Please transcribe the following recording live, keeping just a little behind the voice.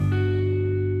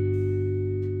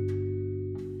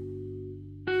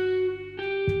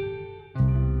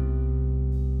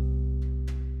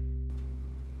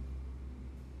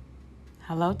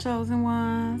Hello, chosen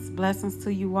ones. Blessings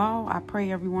to you all. I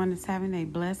pray everyone is having a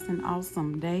blessed and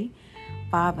awesome day.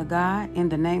 Father God, in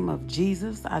the name of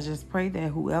Jesus, I just pray that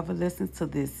whoever listens to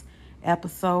this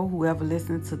episode, whoever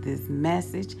listens to this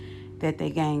message, that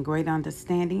they gain great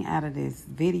understanding out of this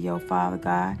video, Father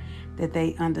God, that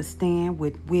they understand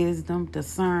with wisdom,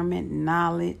 discernment,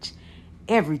 knowledge,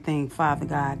 everything, Father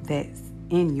God, that's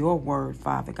in your word,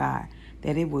 Father God,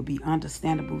 that it will be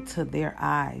understandable to their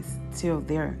eyes, to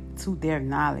their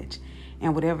knowledge.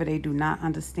 And whatever they do not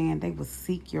understand, they will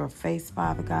seek your face,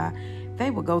 Father God.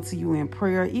 They will go to you in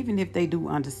prayer, even if they do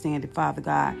understand it, Father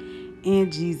God.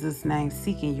 In Jesus' name,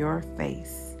 seeking your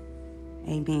face.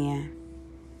 Amen.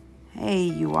 Hey,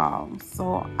 you all.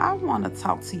 So I want to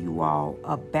talk to you all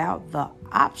about the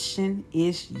option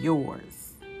is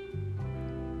yours.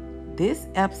 This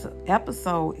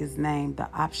episode is named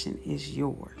The Option is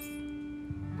Yours.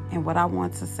 And what I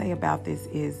want to say about this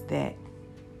is that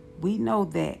we know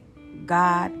that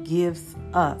God gives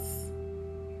us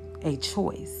a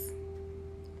choice.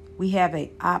 We have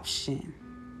an option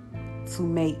to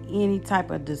make any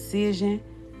type of decision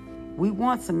we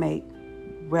want to make,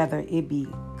 whether it be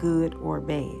good or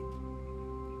bad.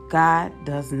 God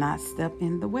does not step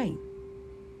in the way.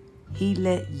 He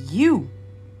let you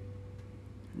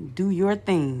do your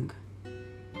thing,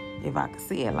 if I could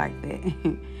say it like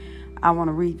that. I want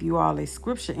to read you all a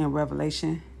scripture in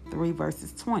Revelation 3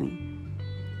 verses 20.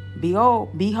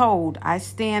 Behold, I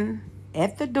stand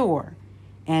at the door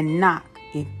and knock.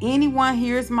 If anyone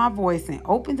hears my voice and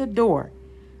open the door,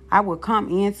 I will come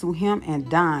in to him and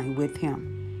dine with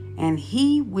him, and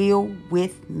he will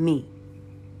with me.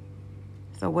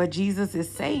 So what Jesus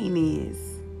is saying is,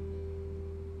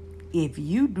 if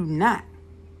you do not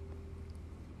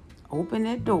open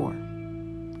that door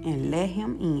and let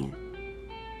him in,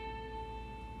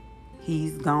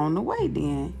 he's gone away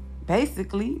then,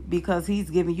 basically, because he's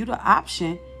giving you the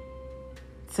option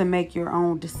to make your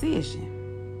own decision.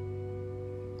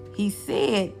 He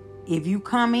said, if you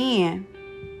come in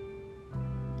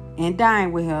and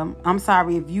dine with him,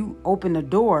 if you open the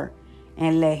door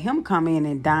and let him come in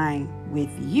and dine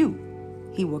with you,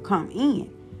 he will come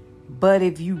in. But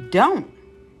if you don't,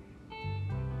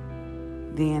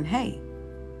 then hey,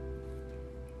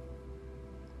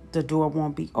 the door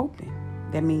won't be open.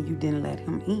 That means you didn't let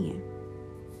him in.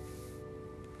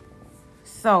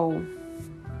 So,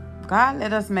 God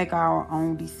let us make our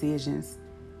own decisions,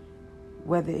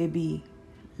 whether it be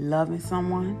loving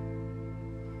someone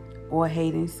or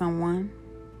hating someone,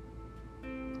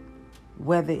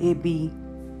 whether it be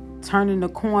turning the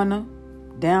corner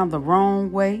down the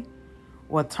wrong way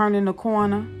or turning the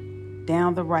corner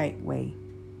down the right way.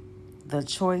 The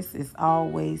choice is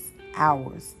always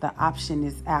ours. The option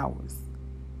is ours.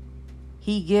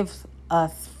 He gives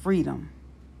us freedom.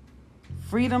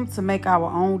 Freedom to make our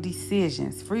own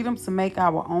decisions. Freedom to make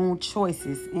our own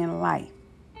choices in life.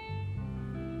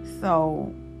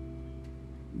 So,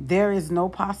 there is no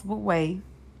possible way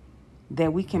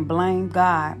that we can blame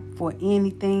God for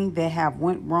anything that have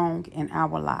went wrong in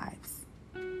our lives.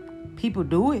 People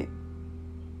do it.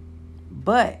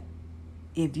 But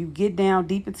if you get down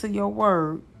deep into your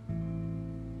word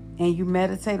and you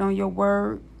meditate on your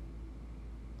word,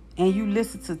 and you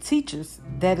listen to teachers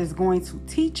that is going to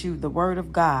teach you the word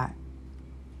of God,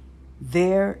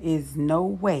 there is no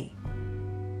way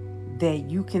that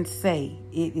you can say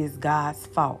it is God's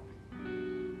fault.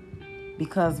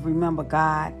 Because remember,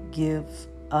 God gives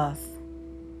us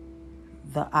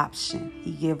the option.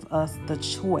 He gives us the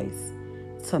choice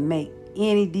to make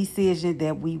any decision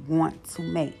that we want to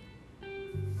make.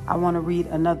 I want to read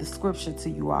another scripture to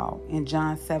you all in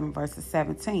John 7 verses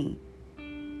 17.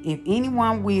 If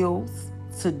anyone wills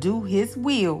to do his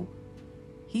will,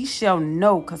 he shall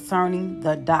know concerning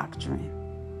the doctrine,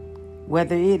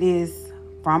 whether it is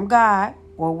from God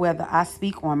or whether I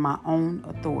speak on my own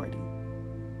authority.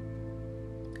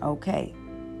 Okay.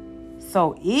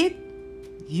 So if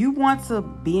you want to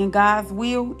be in God's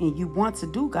will and you want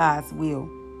to do God's will,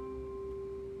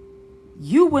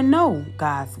 you will know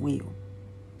God's will.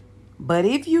 But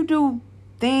if you do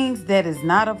things that is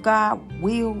not of God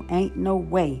will, ain't no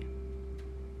way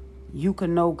you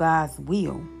can know God's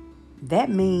will. That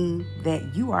means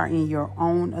that you are in your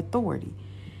own authority.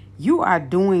 You are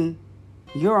doing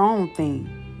your own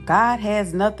thing. God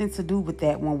has nothing to do with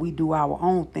that when we do our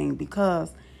own thing,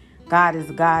 because God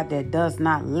is a God that does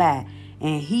not lie,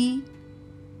 and he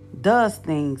does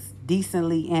things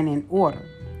decently and in order.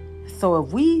 So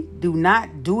if we do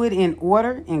not do it in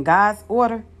order, in God's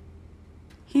order,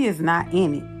 he is not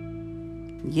in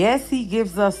it. Yes, he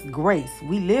gives us grace.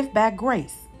 We live by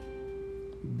grace.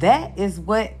 That is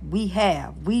what we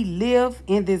have. We live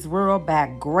in this world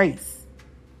by grace.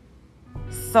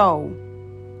 So,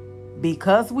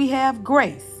 because we have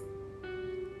grace,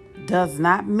 does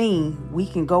not mean we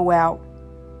can go out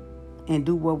and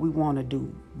do what we want to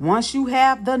do. Once you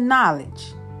have the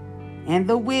knowledge and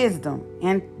the wisdom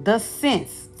and the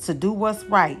sense to do what's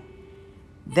right,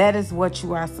 that is what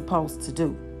you are supposed to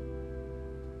do.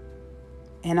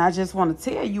 And I just want to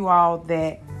tell you all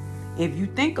that if you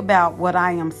think about what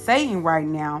I am saying right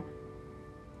now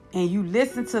and you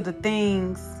listen to the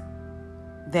things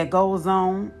that goes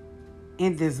on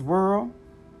in this world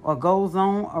or goes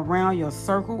on around your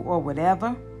circle or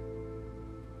whatever,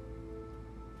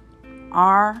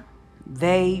 are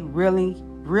they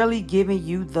really giving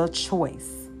you the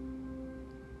choice?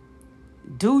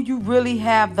 Do you really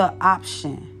have the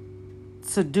option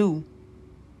to do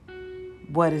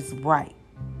what is right?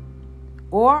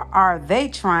 Or are they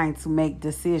trying to make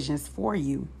decisions for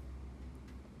you?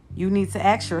 You need to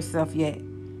ask yourself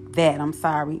that.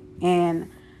 And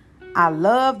I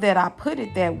love that I put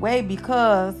it that way,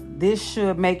 because this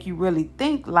should make you really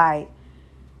think, like,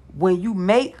 when you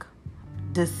make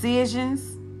decisions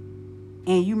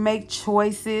and you make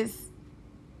choices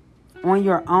on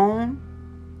your own,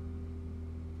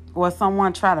 or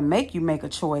someone try to make you make a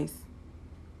choice,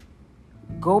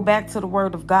 go back to the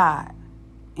Word of God.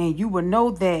 And you will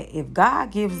know that if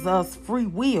God gives us free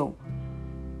will,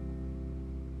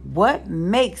 what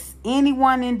makes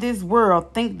anyone in this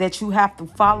world think that you have to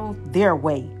follow their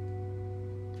way,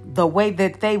 the way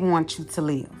that they want you to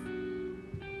live?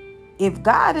 If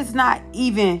God is not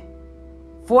even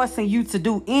forcing you to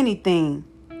do anything,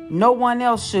 no one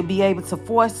else should be able to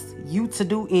force you to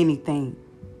do anything.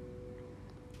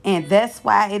 And that's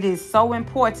why it is so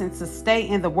important to stay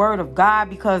in the Word of God,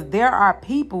 because there are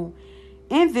people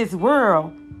in this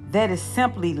world that is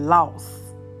simply lost.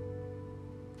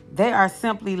 They are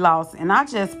simply lost. And I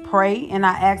just pray and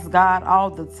I ask God all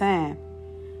the time,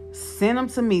 send them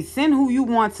to me. Send who you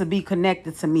want to be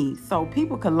connected to me so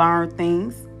people can learn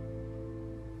things.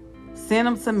 Send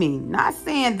them to me. Not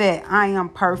saying that I am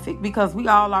perfect, because we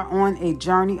all are on a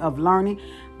journey of learning.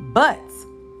 But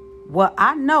what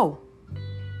I know,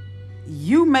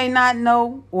 you may not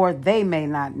know, or they may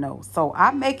not know. So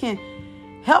I can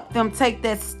help them take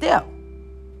that step.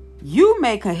 You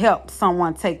may can help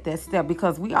someone take that step,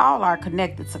 because we all are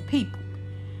connected to people.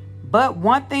 But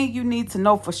one thing you need to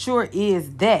know for sure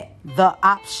is that the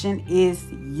option is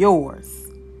yours.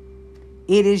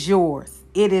 It is yours.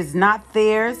 It is not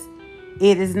theirs.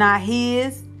 It is not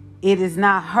his. It is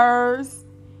not hers.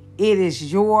 It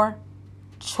is your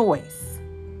choice.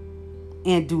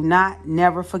 And do not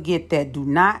never forget that. Do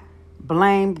not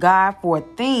blame God for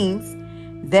things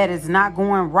that is not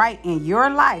going right in your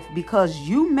life, because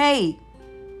you made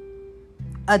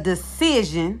a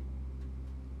decision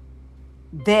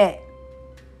that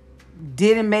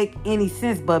didn't make any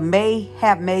sense, but may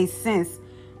have made sense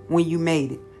when you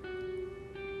made it.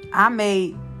 I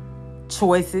made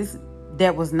choices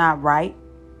that was not right.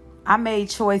 I made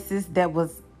choices that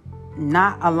was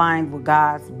not aligned with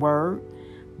God's word.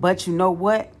 But you know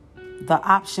what? The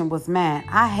option was mine.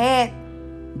 I had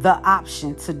the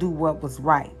option to do what was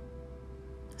right.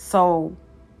 So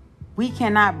we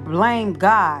cannot blame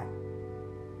God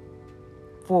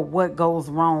for what goes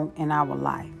wrong in our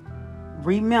life.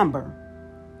 Remember,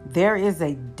 there is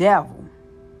a devil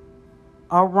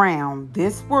around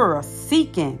this world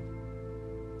seeking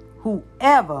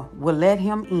whoever will let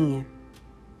him in.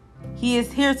 He is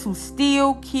here to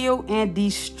steal, kill, and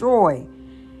destroy.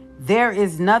 There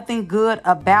is nothing good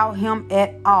about him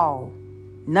at all.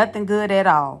 Nothing good at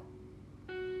all.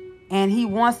 And he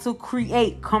wants to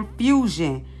create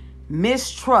confusion,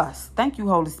 mistrust. Thank you,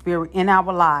 Holy Spirit, in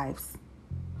our lives.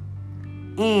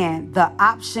 And the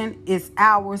option is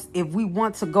ours if we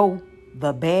want to go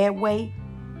the bad way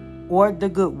or the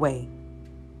good way.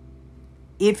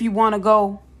 If you want to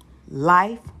go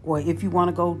life or if you want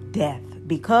to go death.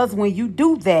 Because when you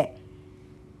do that,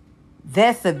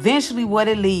 that's eventually what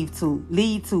it lead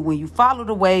to when you follow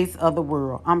the ways of the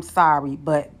world. I'm sorry,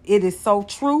 but it is so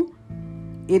true.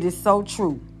 It is so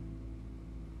true.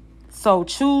 So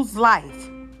choose life.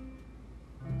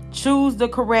 Choose the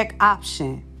correct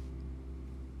option.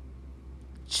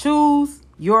 Choose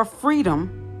your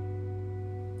freedom.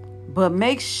 But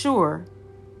make sure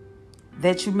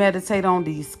that you meditate on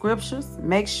these scriptures.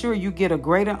 Make sure you get a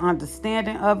greater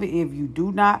understanding of it. If you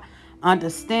do not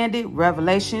understand it,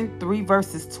 Revelation 3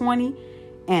 verses 20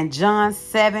 and John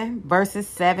 7 verses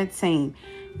 17.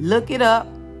 Look it up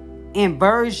in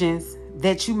versions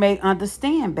that you may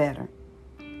understand better.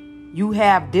 You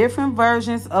have different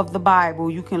versions of the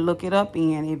Bible you can look it up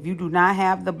in. If you do not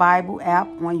have the Bible app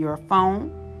on your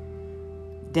phone,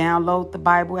 download the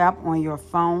Bible app on your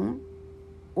phone,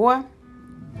 or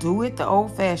do it the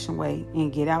old-fashioned way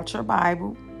and get out your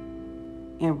Bible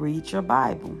and read your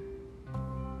Bible.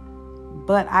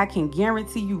 But I can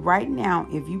guarantee you right now,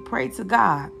 if you pray to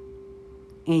God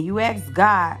and you ask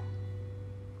God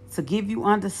to give you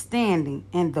understanding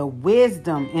and the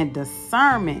wisdom and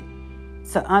discernment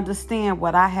to understand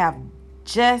what I have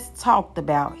just talked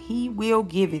about, He will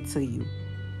give it to you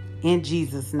in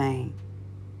Jesus' name.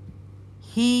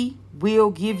 He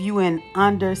will give you an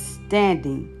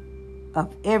understanding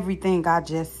of everything I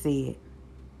just said.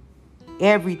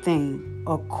 Everything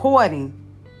according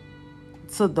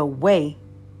to the way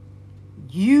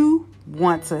you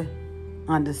want to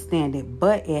understand it.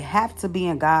 But it have to be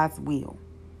in God's will.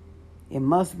 It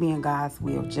must be in God's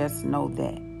will. Just know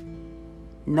that.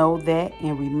 Know that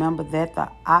and remember that the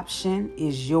option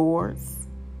is yours.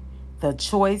 The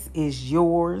choice is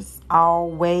yours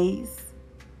always.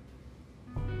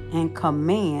 And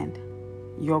command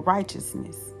your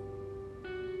righteousness.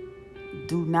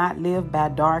 Do not live by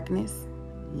darkness.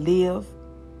 Live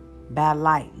by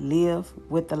light. Live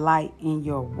with the light in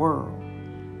your world.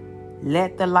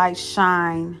 Let the light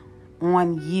shine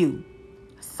on you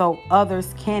so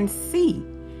others can see.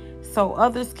 So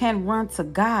others can run to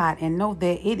God and know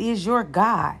that it is your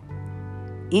God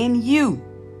in you.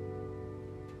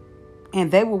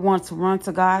 And they will want to run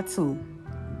to God too.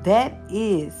 That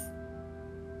is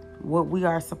what we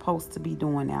are supposed to be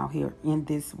doing out here in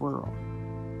this world.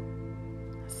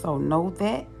 So know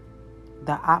that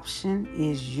the option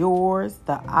is yours.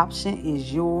 The option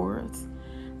is yours.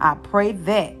 I pray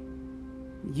that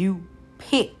you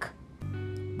pick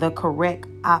the correct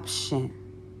option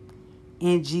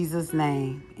in Jesus'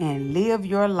 name and live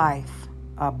your life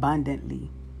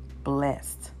abundantly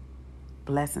blessed.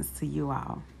 Blessings to you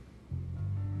all.